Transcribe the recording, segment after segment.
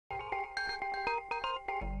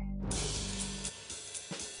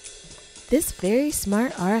This very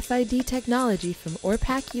smart RFID technology from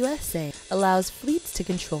Orpak USA allows fleets to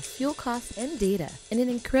control fuel costs and data in an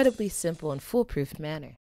incredibly simple and foolproof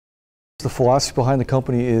manner. The philosophy behind the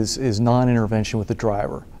company is non-intervention with the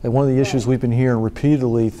driver. And one of the issues we've been hearing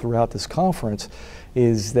repeatedly throughout this conference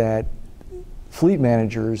is that fleet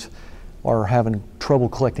managers are having trouble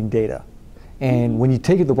collecting data. And when you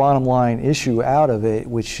take the bottom line issue out of it,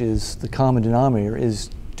 which is the common denominator, is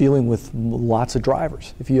dealing with lots of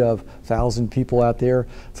drivers. If you have 1,000 people out there,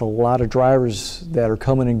 it's a lot of drivers that are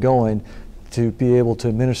coming and going to be able to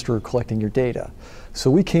administer collecting your data. So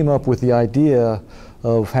we came up with the idea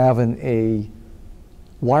of having a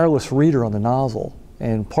wireless reader on the nozzle.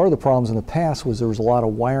 And part of the problems in the past was there was a lot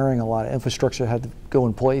of wiring, a lot of infrastructure that had to go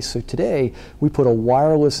in place. So today, we put a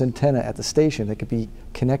wireless antenna at the station that could be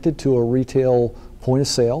connected to a retail point of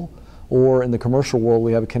sale, or in the commercial world,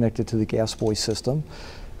 we have it connected to the gas buoy system.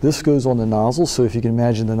 This goes on the nozzle, so if you can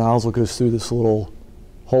imagine, the nozzle goes through this little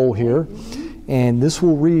hole here, and this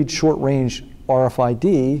will read short-range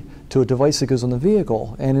RFID to a device that goes on the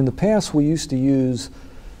vehicle. And in the past, we used to use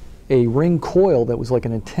a ring coil that was like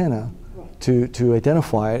an antenna to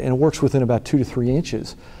identify it, and it works within about 2 to 3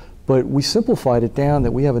 inches. But we simplified it down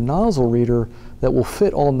that we have a nozzle reader that will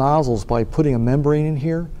fit all nozzles by putting a membrane in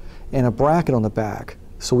here and a bracket on the back.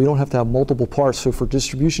 So we don't have to have multiple parts. So for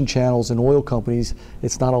distribution channels and oil companies,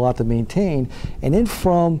 it's not a lot to maintain. And then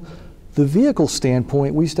from the vehicle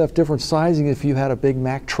standpoint, we used to have different sizing if you had a big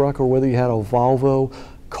Mack truck or whether you had a Volvo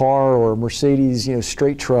car or a Mercedes,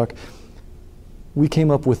 straight truck. We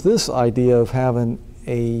came up with this idea of having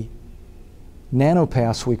a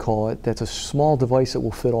nanopass, we call it, that's a small device that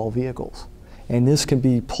will fit all vehicles. And this can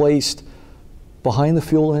be placed behind the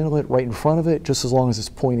fuel inlet, right in front of it, just as long as it's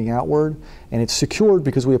pointing outward. And it's secured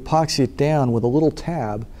because we epoxy it down with a little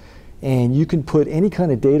tab, and you can put any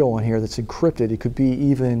kind of data on here that's encrypted. It could be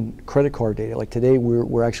even credit card data. Like today,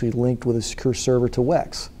 we're actually linked with a secure server to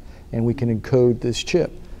WEX, and we can encode this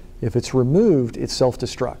chip. If it's removed, it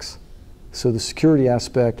self-destructs. So the security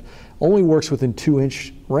aspect only works within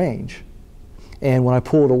 2-inch range. And when I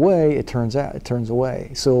pull it away, it turns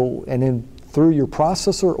away. So, and then through your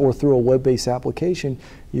processor or through a web-based application,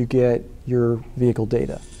 you get your vehicle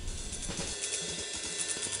data.